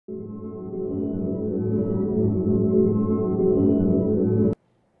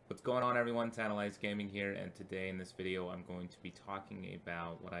going on, everyone? Tantalized Gaming here, and today in this video I'm going to be talking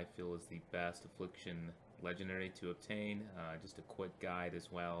about what I feel is the best Affliction Legendary to obtain. Just a quick guide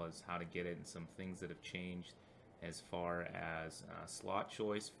as well as how to get it and some things that have changed as far as slot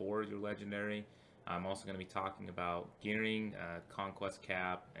choice for your Legendary. I'm also going to be talking about gearing, conquest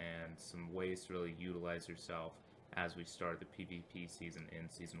cap, and some ways to really utilize yourself as we start the PvP season in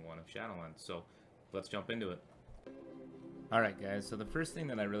Season 1 of Shadowlands. So let's jump into it. Alright guys, so the first thing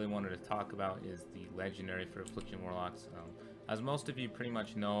that I really wanted to talk about is the Legendary for Affliction Warlocks. As most of you pretty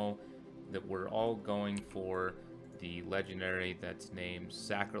much know, that we're all going for the Legendary that's named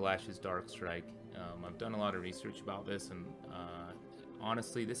Sacrilash's Dark Strike. I've done a lot of research about this, and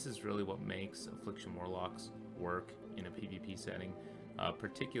honestly, this is really what makes Affliction Warlocks work in a PvP setting,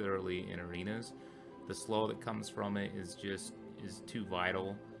 particularly in arenas. The slow that comes from it is too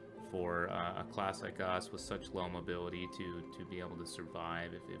vital for a class like us with such low mobility to be able to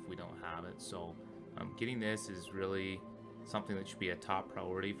survive if we don't have it. So getting this is really something that should be a top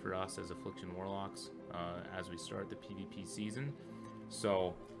priority for us as Affliction Warlocks as we start the PvP season.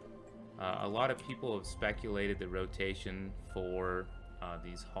 So a lot of people have speculated the rotation for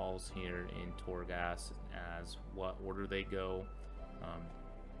these halls here in Torghast as what order they go.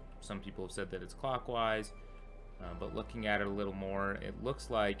 Some people have said that it's clockwise, but looking at it a little more, it looks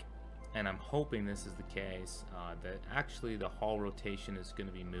like, and I'm hoping this is the case, that actually the hall rotation is going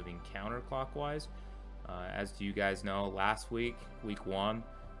to be moving counterclockwise. As you guys know, last week, week 1,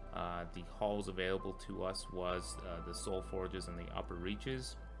 the halls available to us was the Soul Forges and the Upper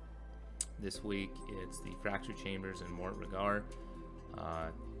Reaches. This week, it's the Fracture Chambers and Mort Regard.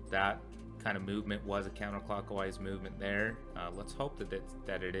 That kind of movement was a counterclockwise movement there. Let's hope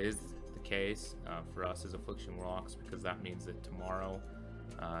that it is the case for us as Affliction Warlocks, because that means that tomorrow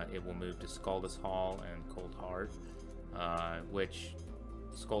it will move to Skuldus Hall and Cold Heart, which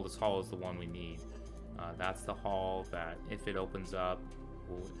Skuldus Hall is the one we need. That's the hall that if it opens up,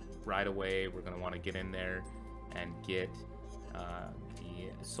 right away we're going to want to get in there and get the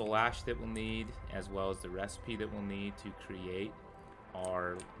Soul Ash that we'll need, as well as the recipe that we'll need to create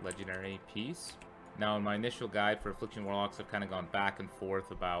our Legendary piece. Now, in my initial guide for Affliction Warlocks, I've kind of gone back and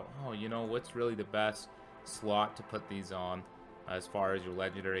forth about, oh, you know, what's really the best slot to put these on as far as your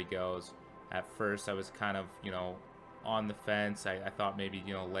Legendary goes. At first, I was kind of, you know, on the fence. I thought maybe,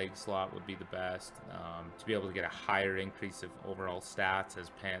 you know, leg slot would be the best to be able to get a higher increase of overall stats, as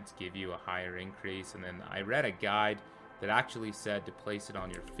pants give you a higher increase. And then I read a guide that actually said to place it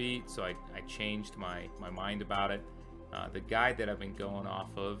on your feet, so I changed my mind about it. The guide that I've been going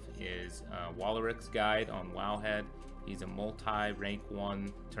off of is Walleric's guide on Wowhead. He's a multi-rank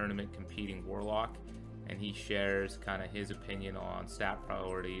 1 tournament competing warlock, and he shares kind of his opinion on stat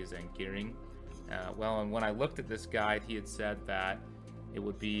priorities and gearing. Well, and when I looked at this guide, he had said that it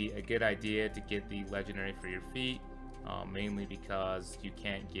would be a good idea to get the Legendary for your feet, mainly because you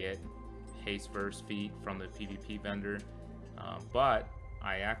can't get haste verse feet from the PvP vendor. But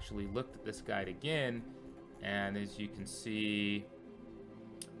I actually looked at this guide again, and as you can see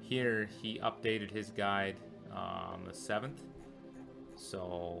here, he updated his guide on the 7th.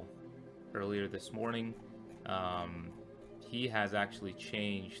 So earlier this morning, he has actually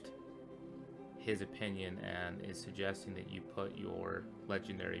changed his opinion and is suggesting that you put your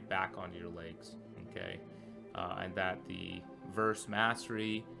Legendary back onto your legs, okay? And that the verse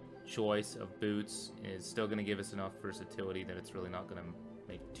mastery choice of boots is still going to give us enough versatility that it's really not going to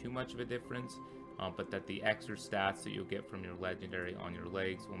make too much of a difference, but that the extra stats that you'll get from your Legendary on your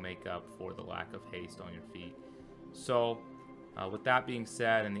legs will make up for the lack of haste on your feet. So with that being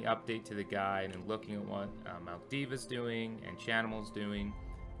said, and the update to the guide, and looking at what Maldiva's doing and Chanimal's doing,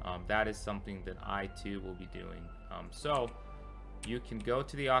 that is something that I too will be doing. So you can go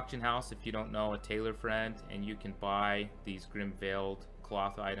to the auction house if you don't know, a tailor friend, and you can buy these Grim Veiled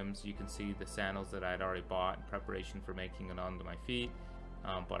cloth items. You can see the sandals that I'd already bought in preparation for making it onto my feet,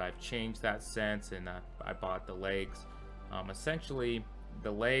 but I've changed that since, and I bought the legs. Essentially,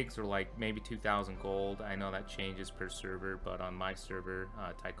 the legs are like maybe 2,000 gold. I know that changes per server, but on my server,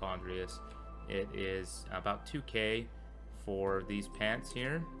 Tichondrius, it is about 2k for these pants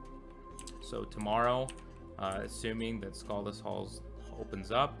here. So tomorrow, assuming that Skuldus Halls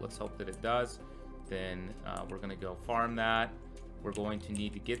opens up, let's hope that it does, then we're going to go farm that. We're going to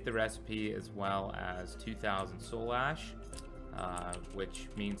need to get the recipe as well as 2,000 Soul Ash, which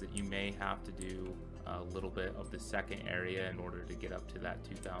means that you may have to do a little bit of the second area in order to get up to that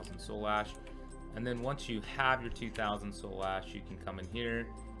 2,000 Soul Ash. And then once you have your 2,000 Soul Ash, you can come in here,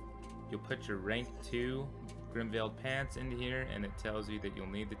 you'll put your rank 2 Grim Veiled pants into here, and it tells you that you'll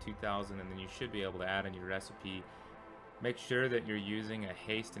need the 2,000, and then you should be able to add in your recipe Make sure that you're using a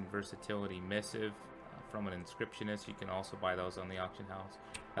haste and versatility missive from an inscriptionist. You can also buy those on the auction house.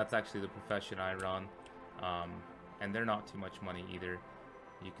 That's actually the profession I run, and they're not too much money either.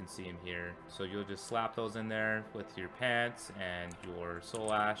 You can see them here. So you'll just slap those in there with your pants and your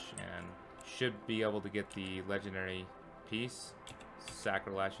soul ash, and should be able to get the legendary piece,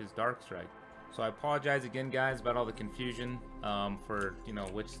 Sacrilash's Dark Strike. So I apologize again, guys, about all the confusion for, you know,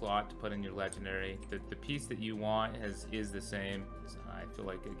 which slot to put in your legendary. The piece that you want is the same. I feel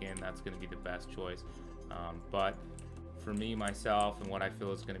like, again, that's going to be the best choice. But for me, myself, and what I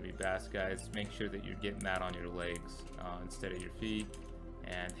feel is going to be best, guys, make sure that you're getting that on your legs instead of your feet,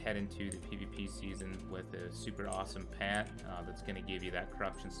 and head into the PvP season with a super awesome pant that's going to give you that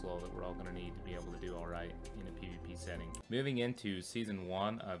corruption slow that we're all going to need to be able to do all right in a PvP setting. Moving into season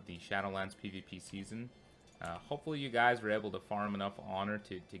 1 of the Shadowlands PvP season, hopefully you guys were able to farm enough honor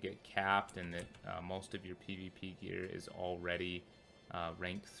to get capped, and that most of your PvP gear is already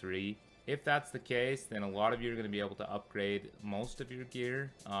rank 3. If that's the case, then a lot of you are going to be able to upgrade most of your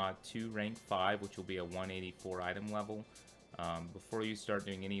gear to rank 5, which will be a 184 item level. Before you start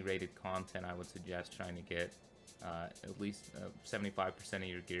doing any rated content, I would suggest trying to get at least 75% of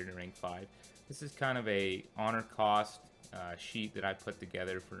your gear to rank 5. This is kind of a honor cost sheet that I put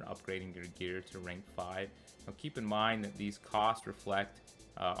together for upgrading your gear to rank 5. Now keep in mind that these costs reflect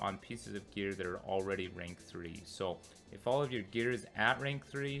on pieces of gear that are already rank 3. So if all of your gear is at rank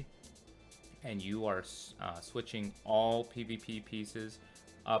 3 and you are switching all PvP pieces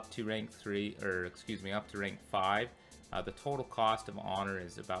up to rank 3, or excuse me, up to rank 5, the total cost of honor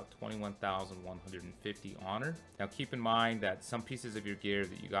is about 21,150 honor. Now keep in mind that some pieces of your gear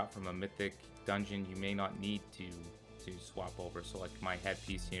that you got from a Mythic dungeon, you may not need to swap over. So like my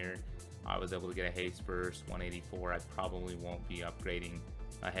headpiece here, I was able to get a haste burst 184. I probably won't be upgrading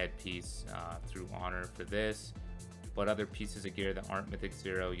a headpiece through honor for this. But other pieces of gear that aren't Mythic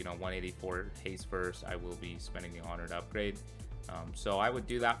 0, you know, 184 haste first, I will be spending the honor to upgrade. So I would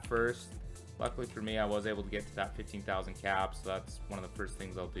do that first. Luckily for me, I was able to get to that 15,000 cap, so that's one of the first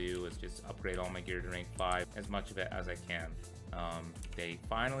things I'll do, is just upgrade all my gear to rank 5, as much of it as I can. They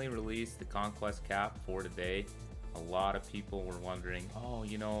finally released the Conquest cap for today. A lot of people were wondering, oh,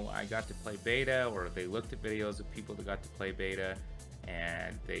 you know, I got to play beta, or they looked at videos of people that got to play beta,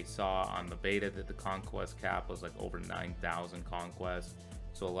 and they saw on the beta that the Conquest cap was like over 9,000 conquest.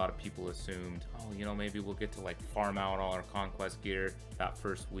 So a lot of people assumed, oh, you know, maybe we'll get to like farm out all our Conquest gear that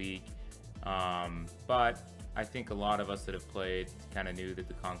first week. But I think a lot of us that have played kind of knew that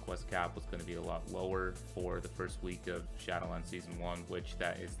the Conquest cap was going to be a lot lower for the first week of Shadowlands Season 1, which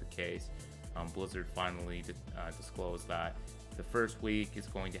that is the case. Blizzard finally disclosed that the first week is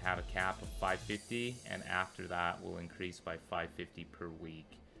going to have a cap of 550, and after that will increase by 550 per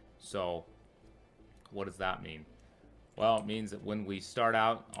week. So what does that mean? Well, it means that when we start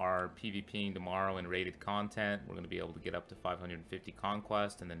out our PvPing tomorrow in rated content, we're going to be able to get up to 550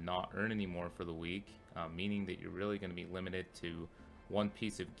 conquest and then not earn any more for the week, meaning that you're really going to be limited to one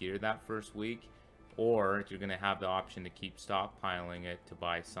piece of gear that first week, or you're going to have the option to keep stockpiling it to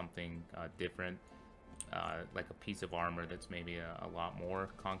buy something different, like a piece of armor that's maybe a lot more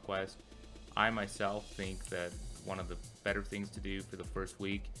conquest. I myself think that one of the better things to do for the first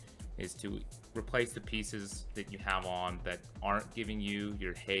week is to replace the pieces that you have on that aren't giving you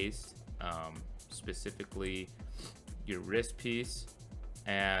your haste, specifically your wrist piece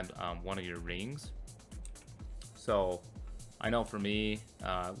and one of your rings. So I know for me,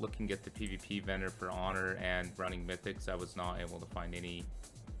 looking at the PvP vendor for honor and running Mythics, I was not able to find any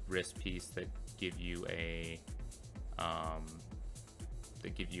wrist piece that give you a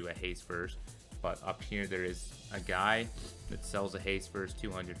haste first. But up here there is a guy that sells a haste first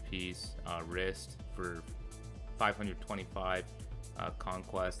 200 piece wrist for 525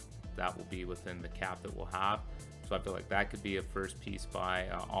 conquest. That will be within the cap that we'll have. So I feel like that could be a first piece buy.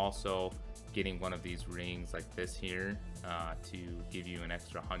 Also getting one of these rings like this here to give you an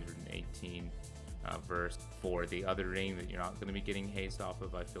extra 118 verse for the other ring that you're not going to be getting haste off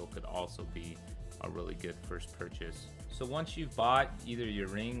of, I feel could also be a really good first purchase. So once you've bought either your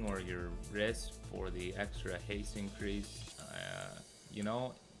ring or your wrist for the extra haste increase, you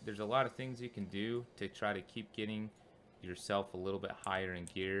know, there's a lot of things you can do to try to keep getting yourself a little bit higher in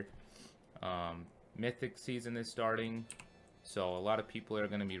gear. Mythic season is starting, so a lot of people are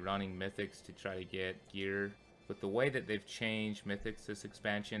going to be running Mythics to try to get gear. With the way that they've changed Mythics this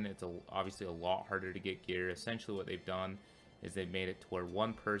expansion, it's obviously a lot harder to get gear. Essentially what they've done is they've made it to where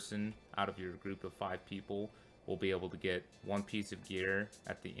one person out of your group of 5 people will be able to get one piece of gear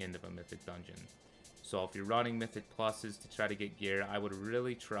at the end of a Mythic dungeon. So if you're running Mythic Pluses to try to get gear, I would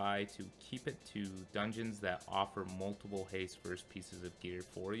really try to keep it to dungeons that offer multiple haste first pieces of gear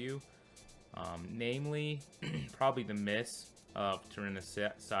for you. Namely, probably the Miss of Tyranus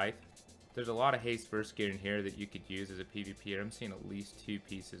Scythe. There's a lot of haste first gear in here that you could use as a PvPer. I'm seeing at least 2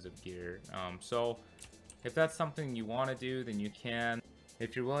 pieces of gear. So if that's something you want to do, then you can.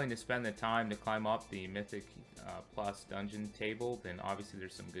 If you're willing to spend the time to climb up the Mythic Plus dungeon table, then obviously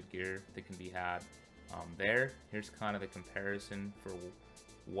there's some good gear that can be had there. Here's kind of the comparison for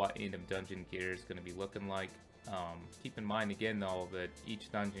what end of dungeon gear is going to be looking like. Keep in mind again though that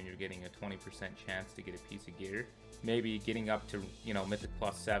each dungeon you're getting a 20% chance to get a piece of gear. Maybe getting up to, you know, Mythic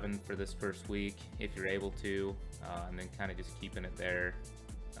Plus 7 for this first week if you're able to, and then kind of just keeping it there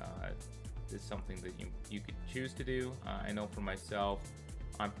is something that you could choose to do. I know for myself,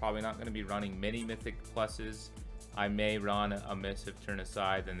 I'm probably not going to be running many Mythic Pluses. I may run a Miss of Turn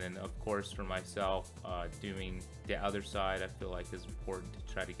Aside, and then of course for myself, doing the other side I feel like is important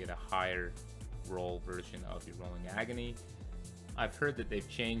to try to get a higher roll version of your Rolling Agony. I've heard that they've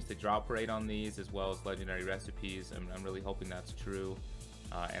changed the drop rate on these as well as legendary recipes. I'm really hoping that's true.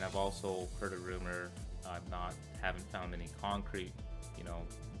 And I've also heard a rumor, haven't found any concrete, you know,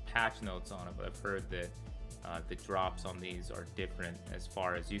 patch notes on it, but I've heard that the drops on these are different as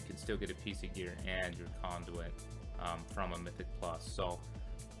far as you can still get a piece of gear and your conduit from a Mythic Plus. So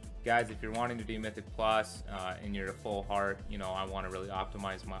guys, if you're wanting to do Mythic Plus and you're a full heart, you know, I want to really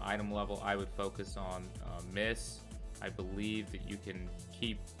optimize my item level, I would focus on Miss. I believe that you can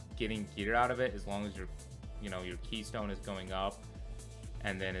keep getting gear out of it as long as your keystone is going up.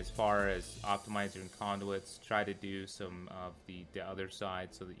 And then as far as optimizing conduits, try to do some of the other side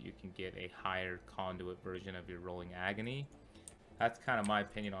so that you can get a higher conduit version of your Rolling Agony. That's kind of my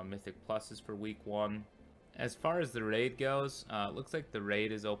opinion on Mythic Pluses for week 1. As far as the raid goes, it looks like the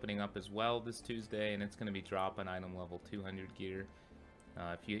raid is opening up as well this Tuesday, and it's going to be dropping item level 200 gear.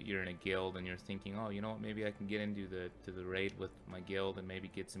 If you're in a guild and you're thinking, oh, you know what, maybe I can get into the raid with my guild and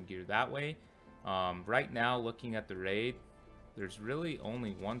maybe get some gear that way. Right now, looking at the raid, there's really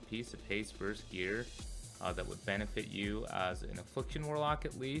only one piece of haste first gear that would benefit you as an Affliction Warlock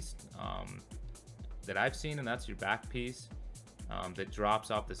at least, that I've seen, and that's your back piece that drops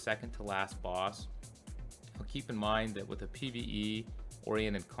off the second to last boss. Now, keep in mind that with a PvE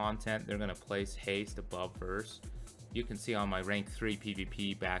oriented content, they're going to place haste above verse. You can see on my rank 3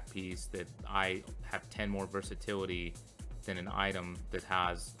 PvP back piece that I have 10 more versatility than an item that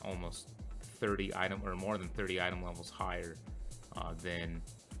has almost 30 item or more than 30 item levels higher than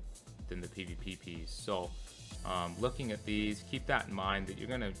the PvP piece. So looking at these, keep that in mind that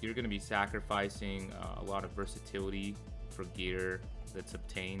you're gonna be sacrificing a lot of versatility for gear that's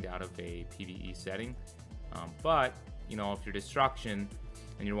obtained out of a PvE setting. But you know, if you're destruction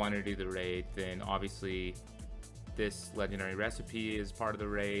and you're wanting to do the raid, then obviously this legendary recipe is part of the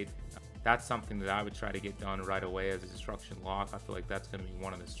raid. That's something that I would try to get done right away as a destruction lock. I feel like that's going to be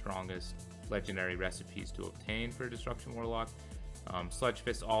one of the strongest legendary recipes to obtain for a destruction warlock. Sludge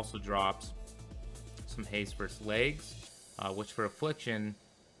Fist also drops some haste first legs, which for affliction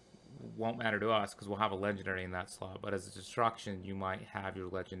won't matter to us because we'll have a legendary in that slot, but as a destruction you might have your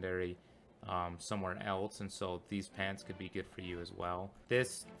legendary somewhere else, and so these pants could be good for you as well.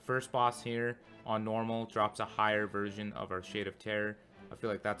 This first boss here on normal drops a higher version of our Shade of Terror. I feel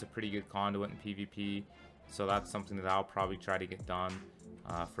like that's a pretty good conduit in PvP, so that's something that I'll probably try to get done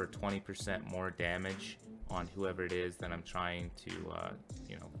for 20% more damage on whoever it is that I'm trying to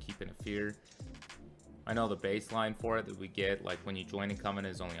you know, keep in a fear. I know the baseline for it that we get, like when you join a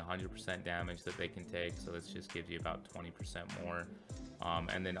covenant, is only 100% damage that they can take, so this just gives you about 20% more.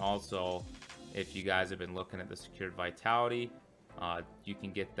 And then also, if you guys have been looking at the secured vitality, you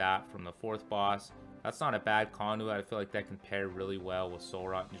can get that from the 4th boss. That's not a bad conduit. I feel like that can pair really well with Soul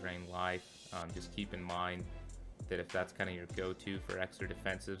Rot and Drain Life. Just keep in mind that if that's kind of your go-to for extra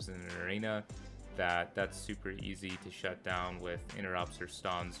defensives in an arena, that's super easy to shut down with interrupts or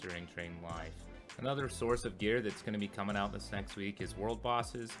stuns during Drain Life. Another source of gear that's going to be coming out this next week is world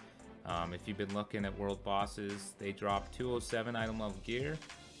bosses. If you've been looking at world bosses, they drop 207 item level gear.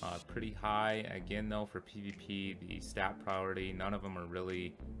 Pretty high. Again though, for PvP, the stat priority, none of them are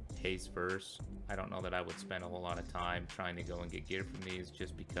really haste verse. I don't know that I would spend a whole lot of time trying to go and get gear from these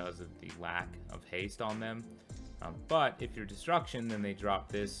just because of the lack of haste on them. But if you're destruction, then they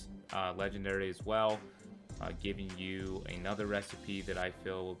drop this legendary as well, giving you another recipe that I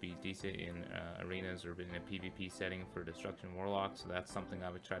feel will be decent in arenas or in a PvP setting for destruction warlock. So that's something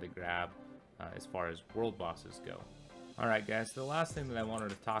I would try to grab as far as world bosses go. Alright guys, so the last thing that I wanted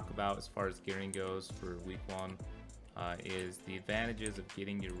to talk about as far as gearing goes for week 1 is the advantages of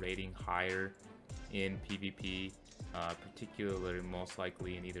getting your rating higher in PvP, particularly most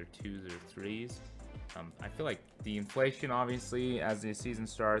likely in either 2s or 3s. I feel like the inflation, obviously, as the season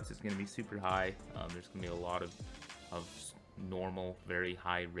starts, is going to be super high. There's going to be a lot of normal, very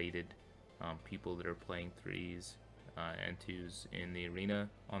high rated people that are playing 3s and 2s in the arena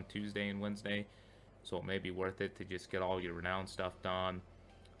on Tuesday and Wednesday. So it may be worth it to just get all your renown stuff done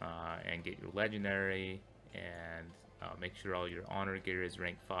and get your legendary and make sure all your honor gear is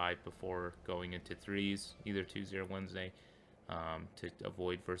rank 5 before going into 3s, either Tuesday or Wednesday. To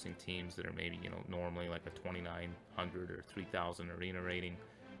avoid versing teams that are maybe, you know, normally like a 2900 or 3000 arena rating.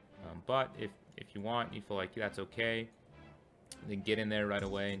 But if you want, you feel like that's okay, then get in there right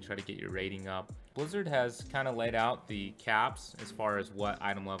away and try to get your rating up. Blizzard has kind of laid out the caps as far as what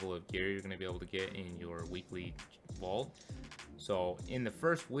item level of gear you're going to be able to get in your weekly vault. So in the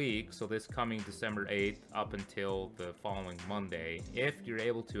first week, so this coming December 8th up until the following Monday, if you're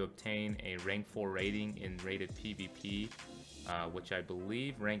able to obtain a rank 4 rating in rated PvP, which I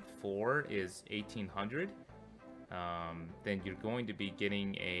believe rank 4 is 1800, then you're going to be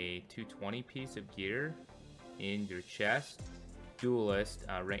getting a 220 piece of gear in your chest. Duelist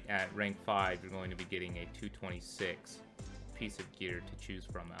at rank 5, you're going to be getting a 226 piece of gear to choose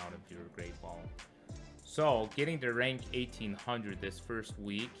from out of your Great Vault. So getting to rank 1800 this first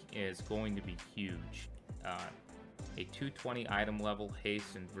week is going to be huge. A 220 item level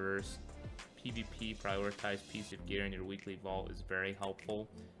haste and verse PvP prioritized piece of gear in your weekly vault is very helpful.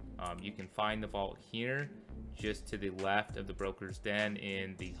 You can find the vault here, just to the left of the Broker's Den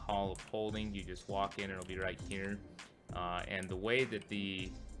in the Hall of Holding. You just walk in, it'll be right here. And the way that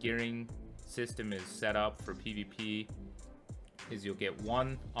the gearing system is set up for PvP is you'll get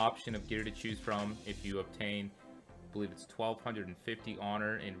one option of gear to choose from if you obtain, I believe it's 1250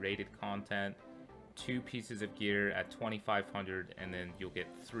 honor in rated content, 2 pieces of gear at 2500, and then you'll get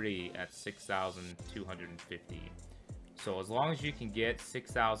 3 at 6250. So as long as you can get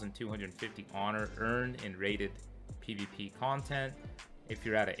 6250 honor earned in rated PvP content, if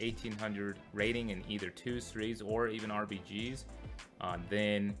you're at an 1800 rating in either 2s, 3s, or even RBGs,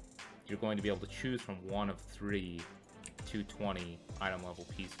 then you're going to be able to choose from one of 3 220 item level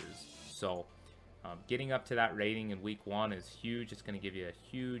pieces. So getting up to that rating in week 1 is huge. It's going to give you a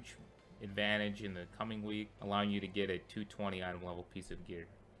huge advantage in the coming week, allowing you to get a 220 item level piece of gear.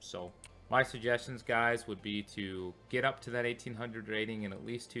 So my suggestions, guys, would be to get up to that 1800 rating in at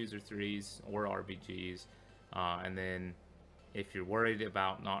least 2s or 3s or RBGs, and then if you're worried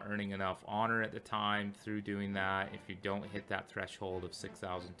about not earning enough honor at the time through doing that, if you don't hit that threshold of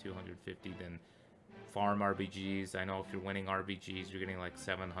 6250, then farm RBGs. I know if you're winning RBGs, you're getting like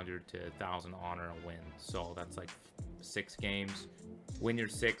 700 to 1000 honor a win, so that's like 6 games. Win your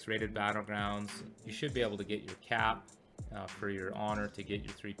 6 rated battlegrounds, you should be able to get your cap for your honor to get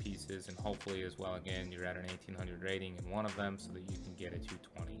your 3 pieces, and hopefully as well, again, you're at an 1800 rating in one of them so that you can get a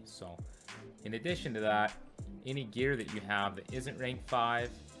 220. So in addition to that, any gear that you have that isn't rank 5,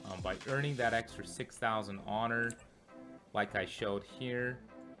 by earning that extra 6000 honor like I showed here,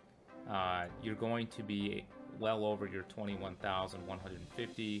 you're going to be well over your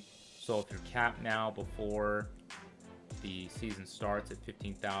 21,150. So if you're capped now before the season starts at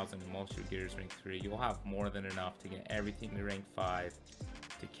 15,000 and most of your gear is rank 3, you'll have more than enough to get everything to rank 5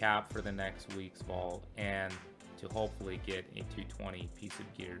 to cap for the next week's vault and to hopefully get a 220 piece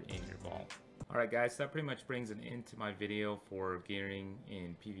of gear in your vault. Alright guys, that pretty much brings an end to my video for gearing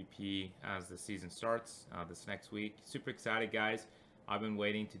in PvP as the season starts this next week. Super excited, guys. I've been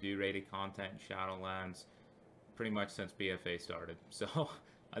waiting to do rated content in Shadowlands pretty much since BFA started. So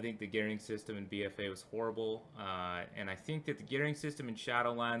I think the gearing system in BFA was horrible, and I think that the gearing system in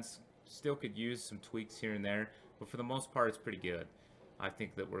Shadowlands still could use some tweaks here and there, but for the most part it's pretty good. I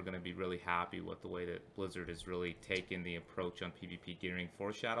think that we're going to be really happy with the way that Blizzard has really taken the approach on PvP gearing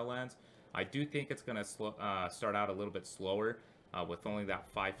for Shadowlands. I do think it's going to start out a little bit slower with only that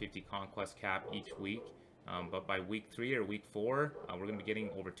 550 conquest cap each week. But by week 3 or week 4, we're going to be getting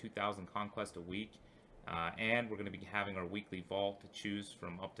over 2,000 conquest a week. And we're going to be having our weekly vault to choose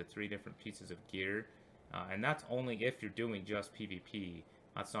from up to 3 different pieces of gear. And that's only if you're doing just PvP.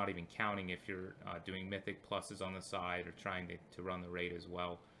 That's not even counting if you're doing Mythic pluses on the side or trying to run the raid as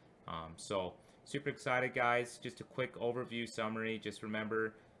well. So super excited, guys. Just a quick overview summary. Just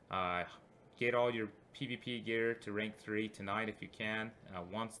remember, get all your PvP gear to rank 3 tonight if you can.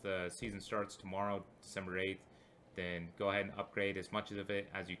 Once the season starts tomorrow, December 8th, then go ahead and upgrade as much of it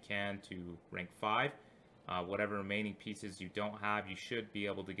as you can to rank 5. Whatever remaining pieces you don't have, you should be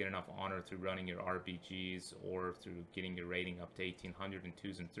able to get enough honor through running your RBGs or through getting your rating up to 1800 in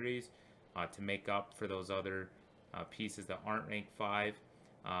 2s and 3s to make up for those other pieces that aren't rank 5.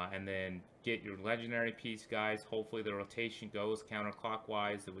 and then get your legendary piece, guys. Hopefully the rotation goes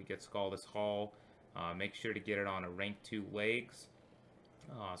counterclockwise, that we get Scaldus Hall. Make sure to get it on a rank 2 legs,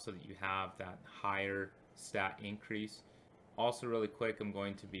 so that you have that higher stat increase. Also, really quick, I'm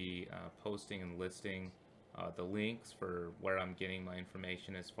going to be posting and listing the links for where I'm getting my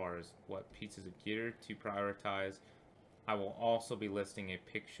information as far as what pieces of gear to prioritize. I will also be listing a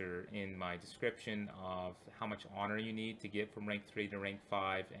picture in my description of how much honor you need to get from rank 3 to rank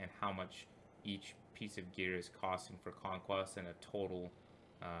 5, and how much each piece of gear is costing for conquest, and a total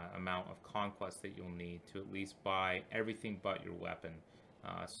amount of conquest that you'll need to at least buy everything but your weapon.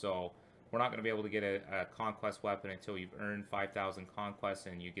 So we're not going to be able to get a conquest weapon until you've earned 5,000 conquest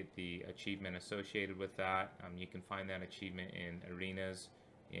and you get the achievement associated with that. You can find that achievement in arenas,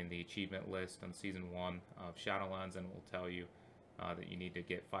 in the achievement list on season 1 of Shadowlands, and it will tell you that you need to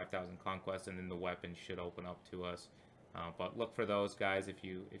get 5,000 conquest, and then the weapon should open up to us. But look for those, guys, if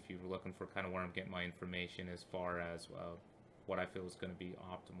you're looking for kind of where I'm getting my information as far as what I feel is going to be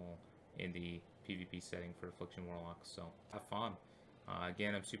optimal in the PvP setting for Affliction Warlocks. So have fun.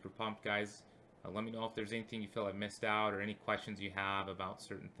 Again, I'm super pumped, guys. Let me know if there's anything you feel I missed out, or any questions you have about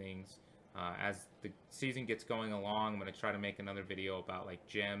certain things. As the season gets going along, I'm going to try to make another video about like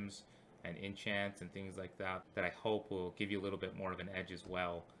gems and enchants and things like that, that I hope will give you a little bit more of an edge as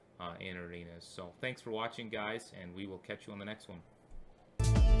well in arenas. So thanks for watching, guys, and we will catch you on the next one.